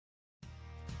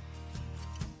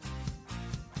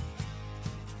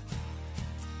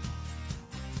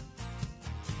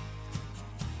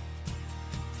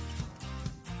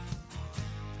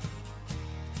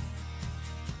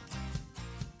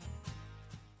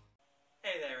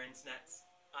there, internets.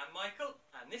 I'm Michael,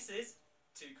 and this is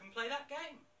Toucan Play That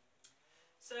Game.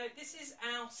 So this is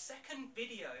our second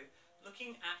video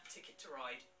looking at Ticket to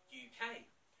Ride UK,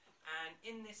 and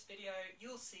in this video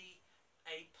you'll see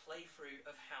a playthrough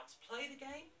of how to play the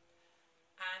game,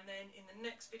 and then in the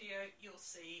next video you'll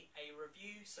see a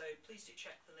review, so please do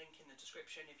check the link in the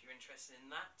description if you're interested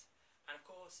in that. And of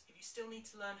course, if you still need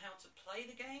to learn how to play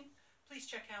the game, please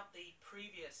check out the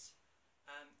previous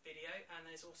video, and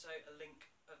there's also a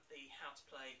link of the how to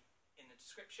play in the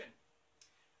description.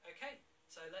 Okay,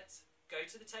 so let's go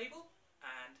to the table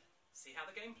and see how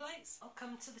the game plays.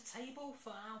 Welcome to the table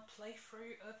for our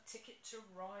playthrough of Ticket to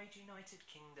Ride United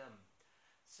Kingdom.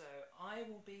 So I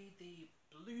will be the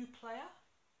blue player,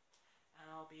 and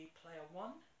I'll be player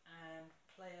 1, and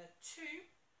player 2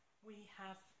 we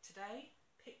have today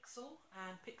Pixel,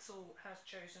 and Pixel has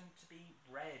chosen to be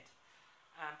red.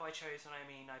 And by chosen I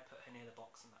mean I put her near the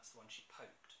box and that's the one she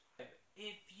poked. So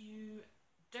if you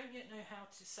don't yet know how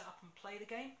to set up and play the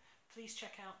game, please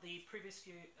check out the previous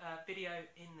video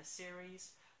in the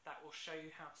series that will show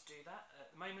you how to do that.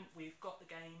 At the moment we've got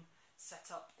the game set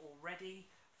up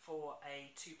already for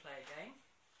a 2-player game.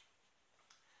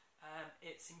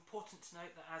 It's important to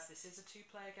note that as this is a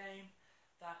 2-player game,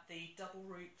 that the double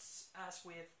routes, as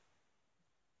with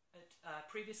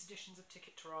previous editions of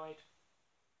Ticket to Ride,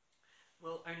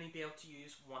 will only be able to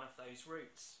use one of those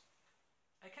routes.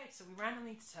 Okay, so we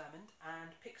randomly determined,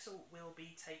 and Pixel will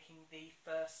be taking the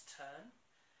first turn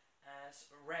as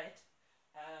red.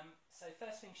 So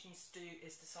first thing she needs to do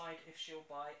is decide if she'll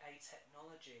buy a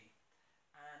technology,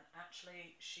 and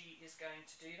actually she is going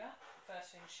to do that. The first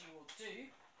thing she will do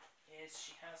is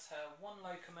she has her 1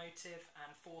 locomotive and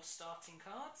 4 starting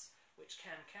cards, which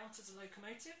can count as a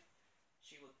locomotive.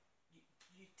 She will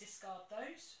you discard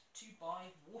those to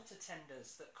buy water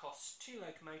tenders that cost 2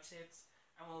 locomotives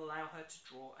and will allow her to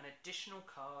draw an additional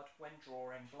card when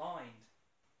drawing blind.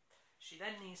 She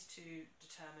then needs to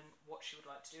determine what she would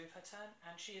like to do with her turn,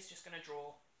 and she is just going to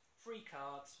draw 3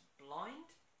 cards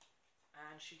blind,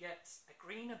 and she gets a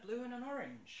green, a blue and an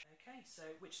orange. Okay, so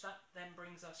which that then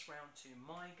brings us round to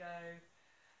my go,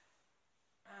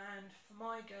 and for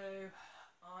my go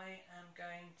I am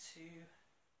going to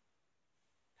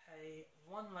pay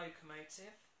 1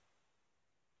 locomotive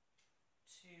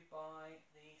to buy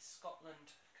the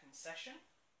Scotland concession.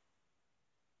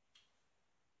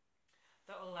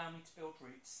 That will allow me to build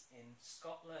routes in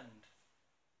Scotland.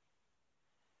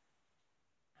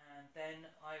 And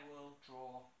then I will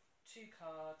draw 2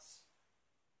 cards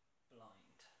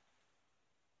blind.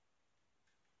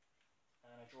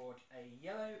 And I drawed a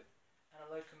yellow and a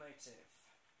locomotive.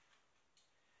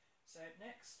 So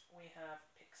next we have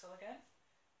Pixel again.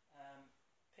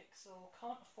 Pixel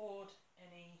can't afford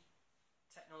any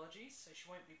technologies, so she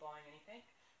won't be buying anything.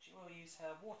 She will use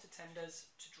her water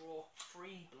tenders to draw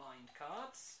 3 blind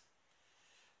cards,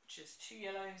 which is 2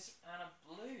 yellows and a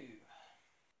blue.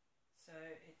 So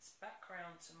it's back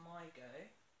round to my go.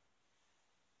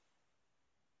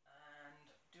 And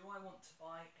do I want to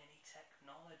buy any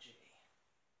technology?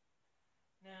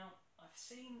 Now, I've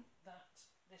seen that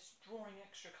this drawing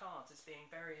extra cards is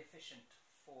being very efficient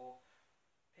for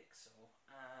Pixel,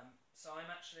 so I'm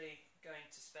actually going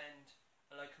to spend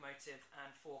a locomotive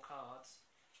and 4 cards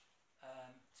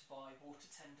to buy water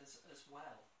tenders as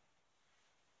well,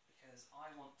 because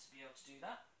I want to be able to do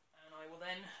that, and I will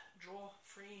then draw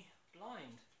 3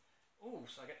 blind. Oh,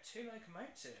 so I get 2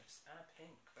 locomotives and a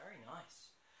pink, very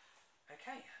nice.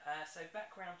 Okay, so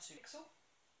back round to Pixel,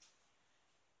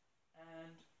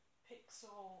 and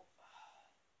Pixel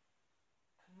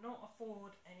cannot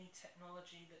afford any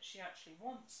technology that she actually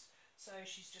wants, so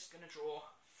she's just going to draw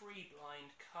 3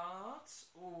 blind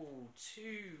cards. Ooh,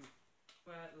 2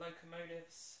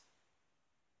 locomotives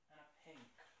and a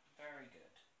pink, very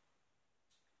good.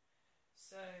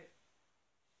 So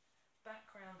back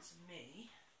round to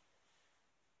me.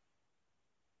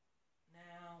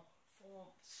 Now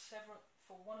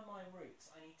for one of my routes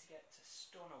I need to get to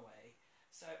Stornoway,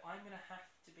 so I'm going to have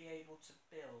to be able to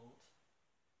build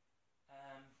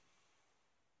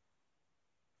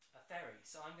a ferry,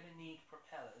 so I'm going to need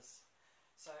propellers.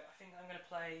 So I think I'm going to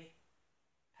pay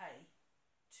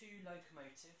 2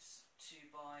 locomotives to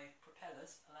buy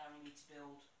propellers, allowing me to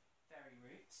build ferry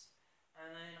routes,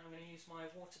 and then I'm going to use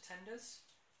my water tenders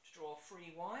to draw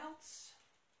 3 wilds.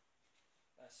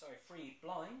 3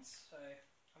 blinds. So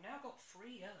I've now got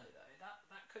 3 yellow though.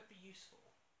 That could be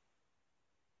useful.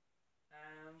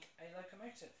 And a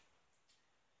locomotive.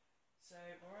 So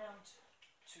around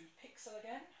to Pixel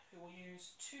again, who will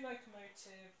use 2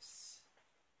 locomotives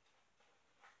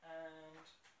and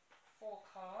 4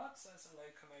 cards as a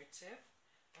locomotive,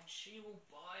 and she will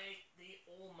buy the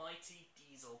almighty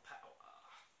diesel power.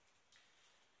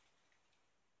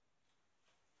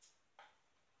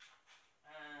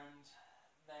 And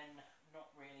then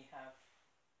not really have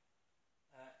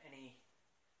any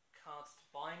cards to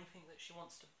buy anything that she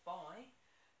wants to buy.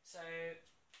 So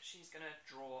she's going to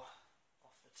draw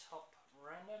off the top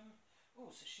random. Oh,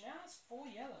 so she now has 4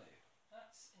 yellow.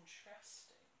 That's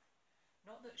interesting.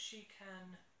 Not that she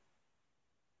can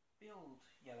build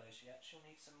yellows yet. She'll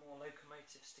need some more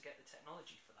locomotives to get the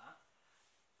technology for that.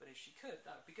 But if she could,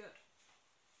 that would be good.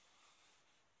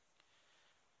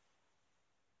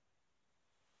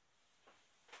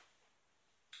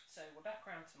 So we're back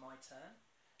round to my turn.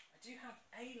 I do have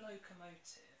a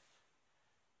locomotive.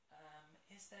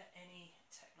 Is there any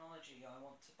technology I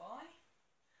want to buy?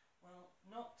 Well,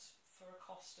 not for a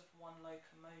cost of 1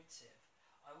 locomotive.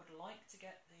 I would like to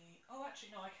get the... Oh,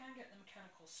 actually, no, I can get the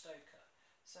mechanical stoker.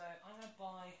 So I'm going to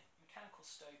buy mechanical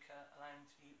stoker, allowing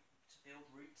me to build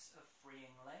routes of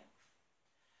freeing length.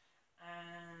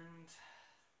 And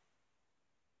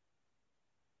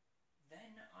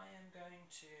then I am going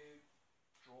to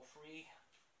draw free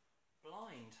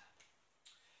blind.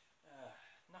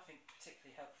 Nothing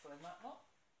particularly helpful in that lot.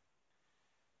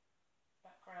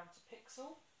 Background to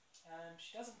Pixel.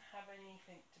 She doesn't have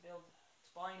anything to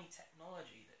buy any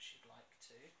technology that she'd like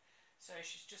to. So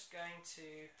she's just going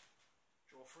to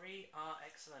draw free our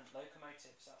excellent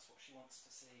locomotives. That's what she wants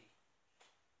to see.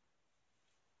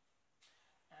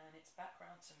 And it's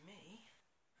background to me.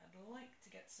 I'd like to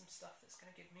get some stuff that's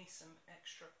going to give me some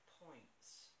extra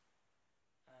points.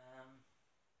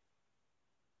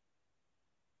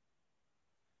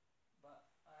 But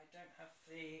I don't have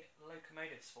the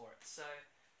locomotives for it. So,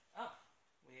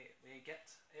 we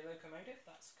get a locomotive.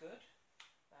 That's good.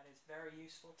 That is very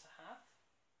useful to have.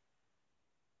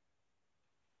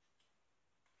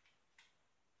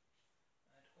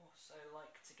 I'd also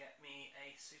like to get me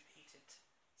a superheated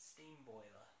steam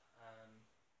boiler.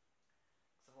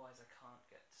 Otherwise I can't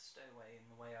get stowaway in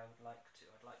the way I would like to.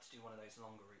 I'd like to do one of those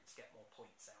longer routes, get more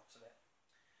points out of it.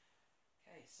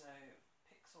 Okay, so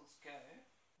Pixels go.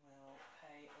 We'll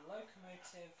pay a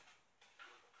locomotive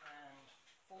and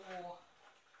 4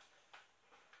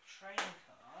 train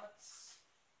cards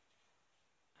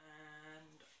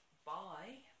and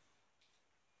buy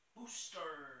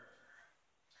Booster,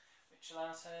 which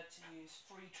allows her to use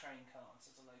 3 train cards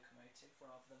as a locomotive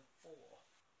rather than 4.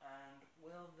 And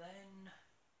we'll then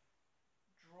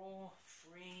draw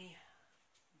 3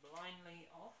 blindly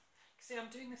off. See,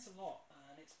 I'm doing this a lot,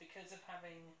 and it's because of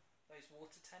having those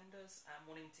water tenders and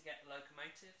wanting to get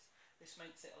locomotives. This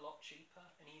makes it a lot cheaper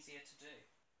and easier to do.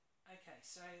 Okay,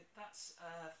 so that's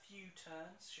a few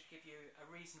turns. Should give you a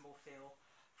reasonable feel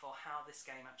for how this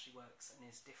game actually works and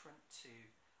is different to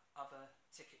other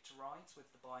Ticket to Rides with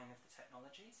the buying of the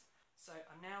technologies. So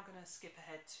I'm now going to skip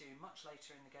ahead to much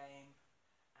later in the game,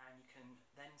 and you can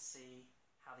then see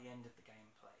how the end of the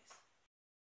game plays.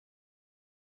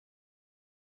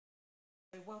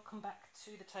 So welcome back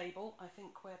to the table. I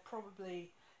think we're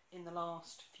probably in the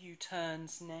last few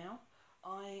turns now.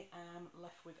 I am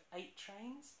left with 8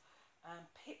 trains, and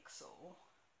Pixel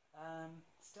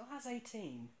still has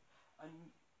 18.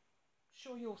 I'm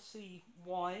sure you'll see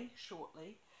why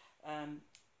shortly.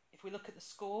 If we look at the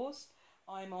scores,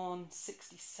 I'm on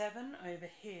 67 over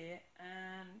here,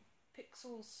 and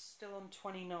Pixel's still on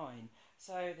 29.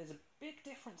 So there's a big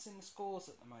difference in the scores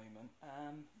at the moment.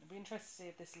 I'd be interested to see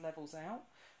if this levels out.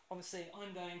 Obviously,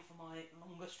 I'm going for my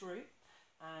longest route,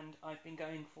 and I've been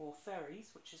going for ferries,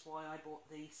 which is why I bought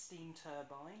the steam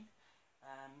turbine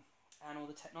and all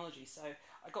the technology. So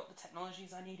I got the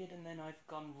technologies I needed, and then I've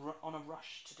gone on a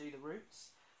rush to do the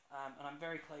routes. And I'm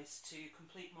very close to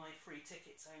complete my free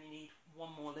tickets. I only need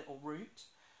 1 more little route.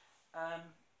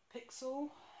 Pixel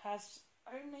has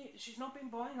she's not been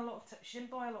buying a lot of she didn't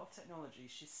buy a lot of technology.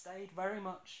 She's stayed very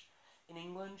much in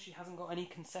England. She hasn't got any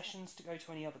concessions to go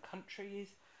to any other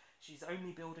countries. She's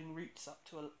only building routes up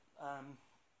to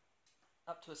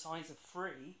a size of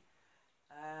 3.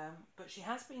 But she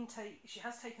has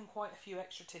taken quite a few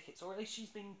extra tickets, or at least she's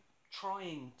been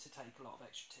trying to take a lot of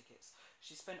extra tickets.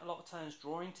 She spent a lot of turns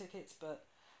drawing tickets, but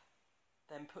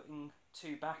then putting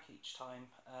 2 back each time,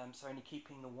 so only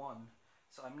keeping the 1.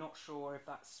 So I'm not sure if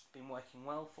that's been working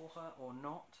well for her or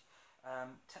not.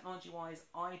 Technology-wise,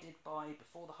 I did buy,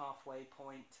 before the halfway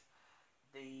point,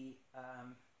 the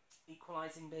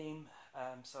equalising beam,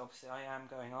 so obviously I am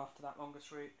going after that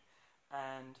longest route,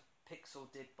 and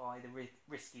Pixel did buy the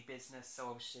risky business, so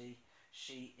obviously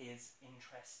she is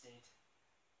interested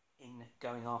in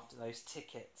going after those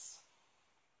tickets.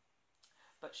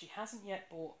 But she hasn't yet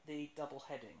bought the double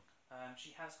heading.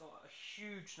 She has got a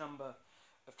huge number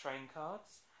of train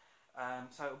cards.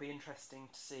 So it'll be interesting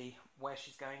to see where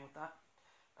she's going with that.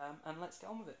 And let's get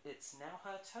on with it. It's now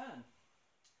her turn.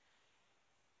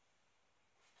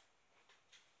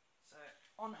 So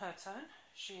on her turn,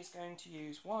 she is going to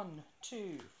use 1,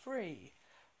 2, 3,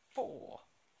 4,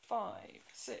 5,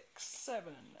 6,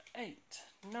 7, 8,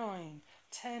 9,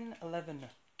 10, 11,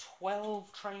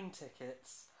 12 train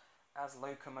tickets as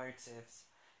locomotives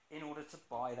in order to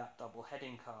buy that double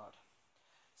heading card.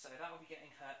 So that will be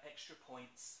getting her extra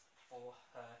points for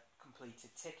her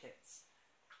completed tickets.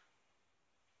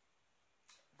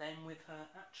 Then with her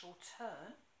actual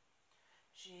turn,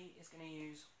 she is going to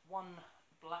use 1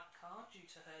 black card due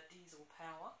to her diesel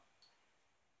power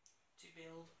to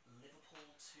build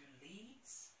Liverpool to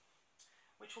Leeds,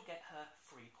 which will get her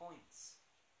 3 points.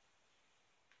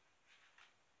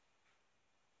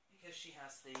 Because she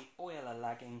has the boiler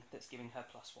lagging that's giving her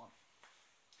 +1.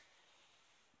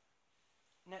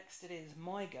 Next it is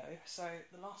my go, so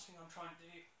the last thing I'm trying to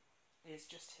do is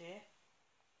just here.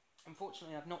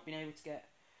 Unfortunately I've not been able to get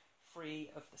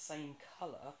 3 of the same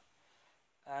colour.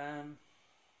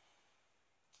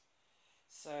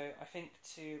 So I think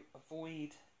to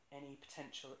avoid any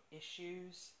potential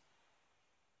issues,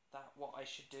 that what I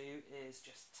should do is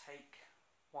just take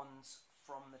ones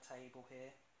from the table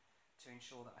here to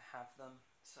ensure that I have them.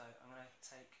 So I'm going to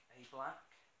take a black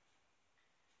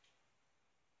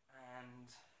and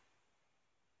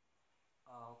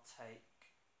I'll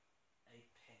take a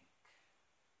pink.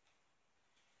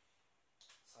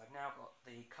 So I've now got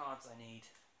the cards I need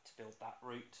to build that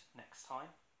route next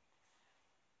time.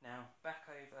 Now back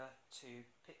over to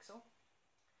Pixel.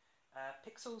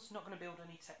 Pixel's not going to build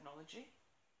any technology,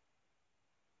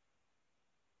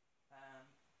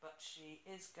 but she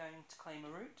is going to claim a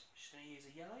route. She's going to use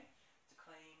a yellow to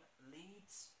claim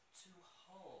Leeds to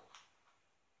Hull,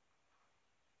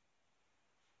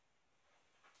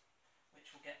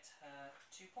 which will get her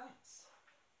 2 points.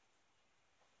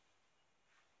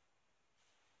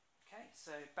 Okay,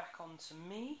 so back on to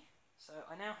me. So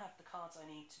I now have the cards I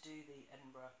need to do the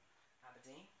Edinburgh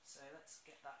Aberdeen, so let's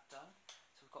get that done.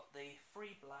 So we've got the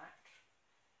 3 black,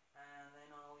 and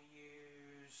then I'll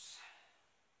use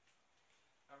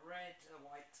a red, a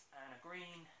white and a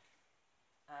green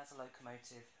as a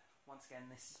locomotive. Once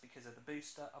again, this is because of the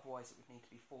booster, otherwise it would need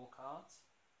to be 4 cards.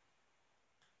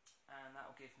 And that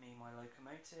will give me my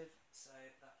locomotive, so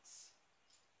that's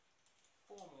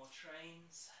 4 more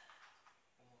trains,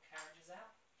 4 more carriages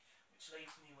out, which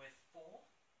leaves me with 4.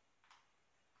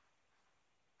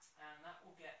 And that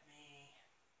will get me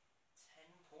 10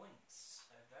 points,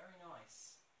 so very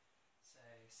nice. So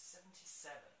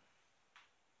 77.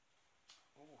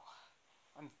 Ooh,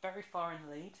 I'm very far in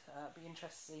the lead. Be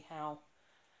interested to see how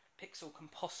Pixel can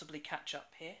possibly catch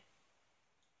up here.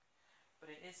 But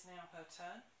it is now her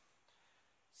turn.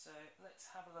 So let's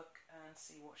have a look and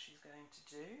see what she's going to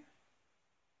do.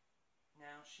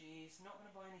 Now she's not going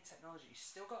to buy any technology.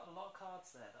 She's still got a lot of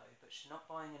cards there though, but she's not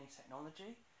buying any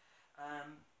technology.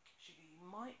 She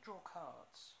might draw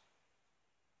cards.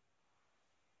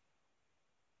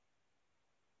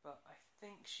 But I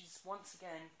think she's once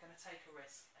again going to take a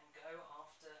risk and go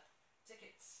after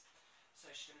tickets. So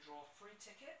she's going to draw 3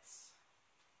 tickets.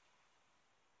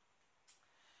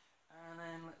 And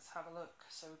then let's have a look.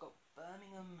 So we've got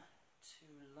Birmingham to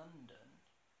London.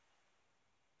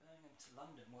 Birmingham to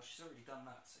London. Well, she's already done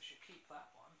that, so she'll keep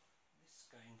that one. This is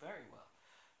going very well.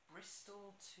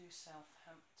 Bristol to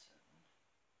Southampton.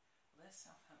 Well, there's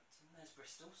Southampton. There's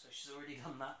Bristol, so she's already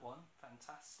done that one.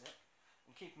 Fantastic.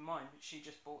 And keep in mind, she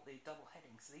just bought the double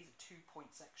heading, so these are 2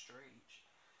 points extra each.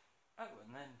 Oh,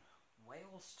 and then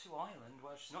Wales to Ireland.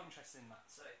 Well, she's not interested in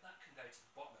that, so that can go to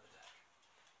the bottom of the deck.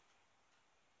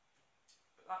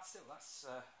 But that's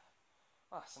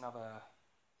another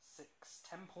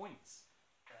 10 points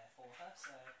there for her.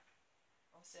 So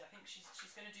obviously, I think she's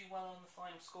going to do well on the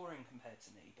final scoring compared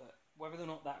to me. But whether or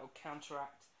not that will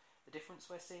counteract the difference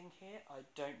we're seeing here, I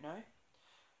don't know.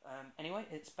 Anyway,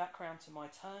 it's back round to my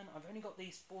turn. I've only got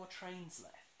these 4 trains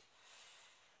left.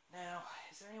 Now,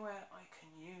 is there anywhere I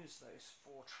can use those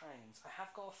 4 trains? I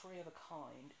have got 3 of a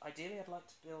kind. Ideally, I'd like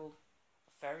to build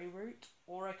a ferry route,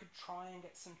 or I could try and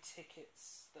get some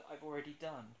tickets that I've already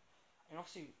done. And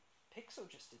obviously, Pixel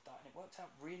just did that, and it worked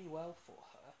out really well for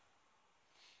her.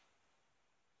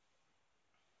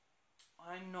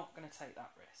 I'm not going to take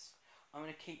that risk. I'm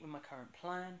going to keep with my current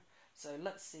plan. So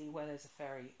let's see where there's a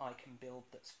ferry I can build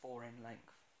that's 4 in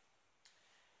length.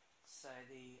 So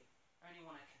the only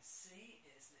one I can see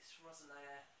is this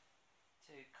Rosalea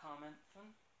to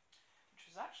Carmarthen, which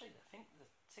was actually, I think, the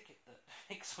ticket that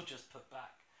Pixel just put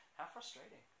back. How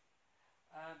frustrating.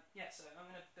 Yeah, so I'm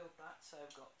going to build that. So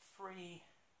I've got 3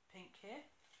 pink here,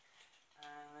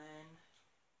 and then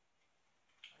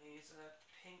I use a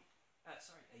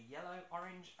yellow,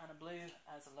 orange and a blue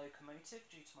as a locomotive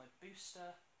due to my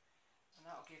booster, and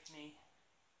that'll give me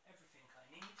everything I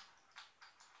need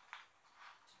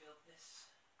to build this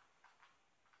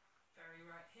ferry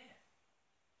right here.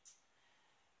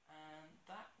 And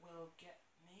that will get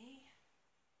me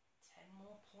 10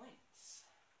 more points.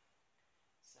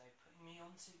 So putting me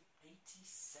on to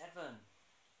 87.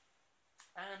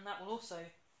 And that will also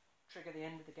trigger the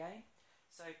end of the game.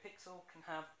 So Pixel can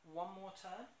have 1 more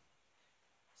turn.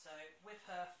 So with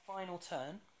her final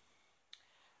turn,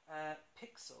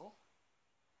 Pixel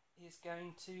is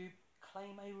going to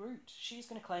claim a route. She's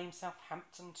going to claim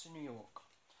Southampton to New York.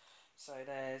 So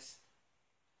there's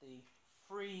the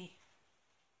 3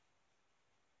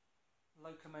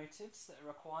 locomotives that are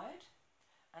required,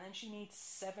 and then she needs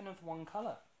 7 of one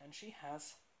colour, and she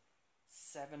has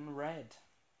 7 red.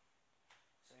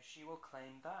 So she will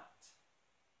claim that.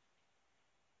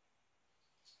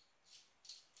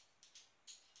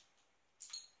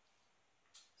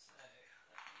 So let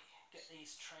me get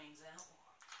these trains out.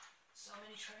 So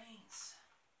many trains.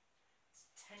 It's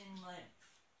 10 in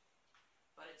length,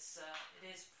 but it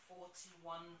is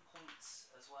 41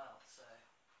 points as well. So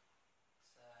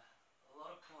it's a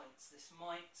lot of points. This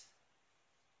might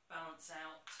balance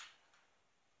out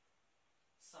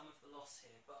some of the loss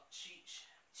here, but she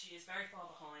is very far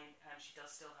behind, and she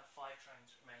does still have 5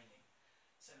 trains remaining.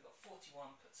 So we've got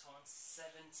 41 puts on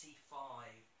 75.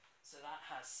 So that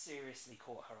has seriously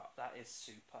caught her up. That is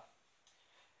super.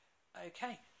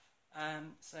 Okay,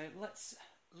 so let's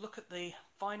look at the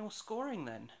final scoring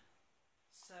then.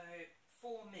 So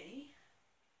for me,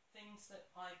 things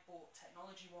that I bought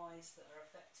technology-wise that are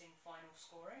affecting final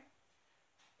scoring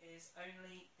is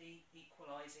only the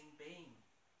equalising beam.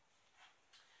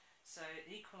 So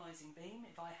the equalising beam,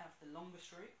 if I have the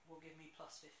longest route, will give me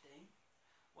plus 15.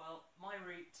 Well, my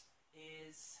route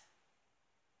is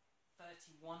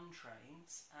 31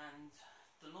 trains, and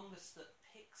the longest that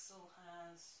Pixel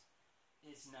has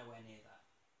is nowhere near that.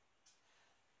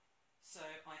 So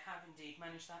I have indeed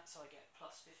managed that, so I get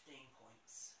plus 15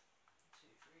 points. 2,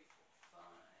 3, 4,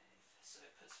 5. So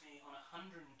it puts me on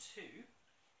 102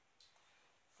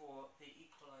 for the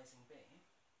equalising beam.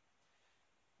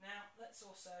 Now let's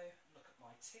also look at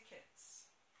my tickets.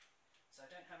 So I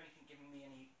don't have anything giving me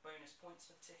any bonus points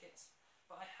for tickets,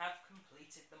 but I have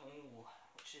completed them all,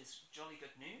 which is jolly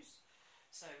good news.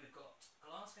 So we've got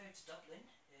Glasgow to Dublin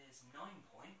is 9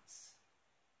 points,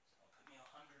 so that'll put me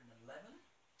 111.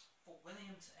 Fort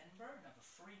William to Edinburgh, another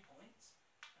 3 points,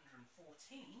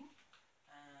 114.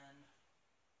 And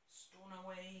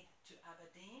Stornoway to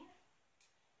Aberdeen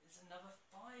is another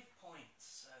 5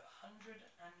 points, so 119.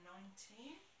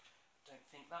 Don't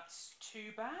think that's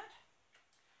too bad.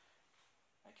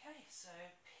 Okay, so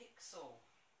Pixel.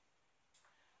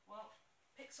 Well,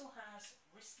 Pixel has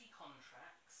risky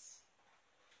contracts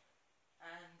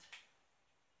and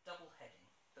double heading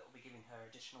that will be giving her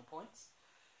additional points.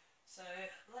 So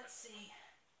let's see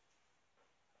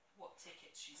what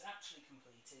tickets she's actually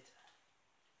completed.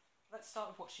 Let's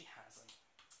start with what she hasn't.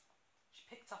 She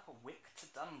picked up a Wick to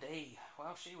Dundee.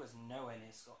 Well, she was nowhere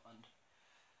near Scotland.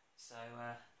 So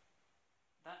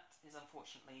that is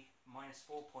unfortunately minus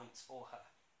 4 points for her,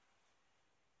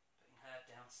 putting her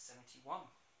down to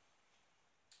 71.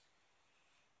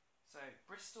 So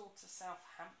Bristol to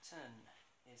Southampton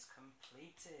is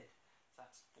completed.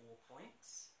 That's 4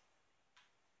 points.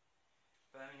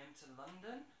 Birmingham to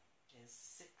London is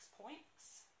 6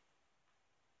 points.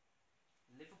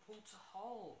 Liverpool to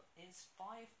Hull is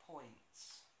 5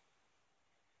 points.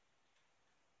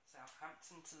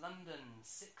 Southampton to London,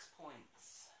 6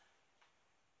 points.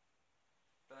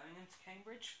 Birmingham to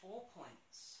Cambridge, 4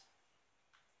 points.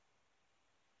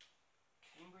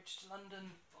 Cambridge to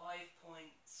London, 5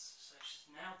 points. So she's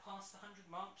now past the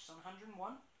 100 mark, she's on 101.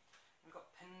 We've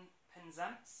got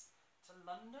Penzance to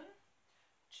London,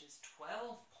 which is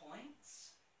 12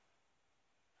 points.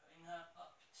 Putting her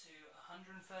up to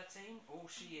 113. Oh,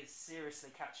 she is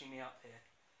seriously catching me up here.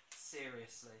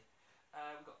 Seriously.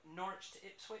 We've got Norwich to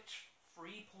Ipswich,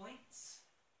 3 points.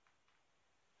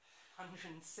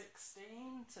 116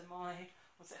 to my,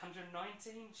 what's it,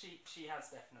 119? She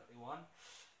has definitely won.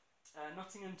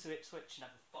 Nottingham to Ipswich,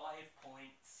 another 5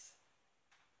 points.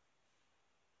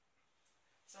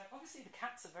 So obviously the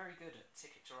cats are very good at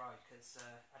Ticket to Ride, because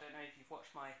I don't know if you've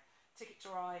watched my Ticket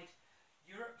to Ride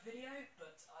Europe video,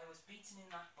 but I was beaten in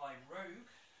that by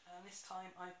Rogue, and this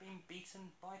time I've been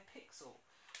beaten by Pixel.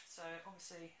 So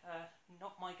obviously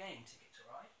not my game, Ticket to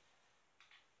Ride.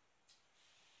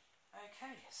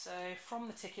 Okay, so from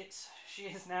the tickets, she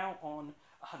is now on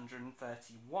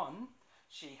 131.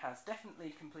 She has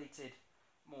definitely completed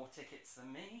more tickets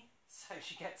than me, so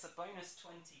she gets a bonus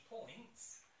 20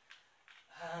 points,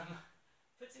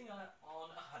 putting her on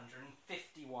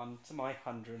 151 to my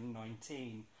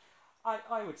 119.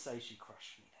 I would say she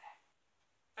crushed me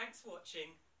there. Thanks for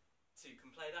watching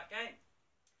Toucan Play That Game.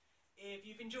 If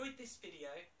you've enjoyed this video,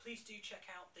 please do check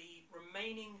out the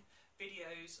remaining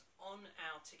videos on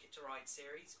our Ticket to Ride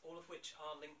series, all of which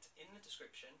are linked in the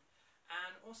description.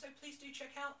 And also please do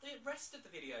check out the rest of the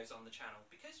videos on the channel,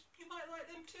 because you might like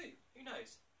them too, who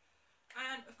knows.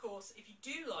 And of course, if you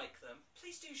do like them,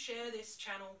 please do share this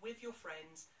channel with your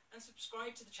friends and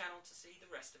subscribe to the channel to see the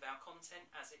rest of our content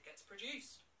as it gets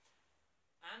produced.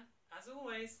 And as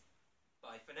always,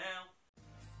 bye for now.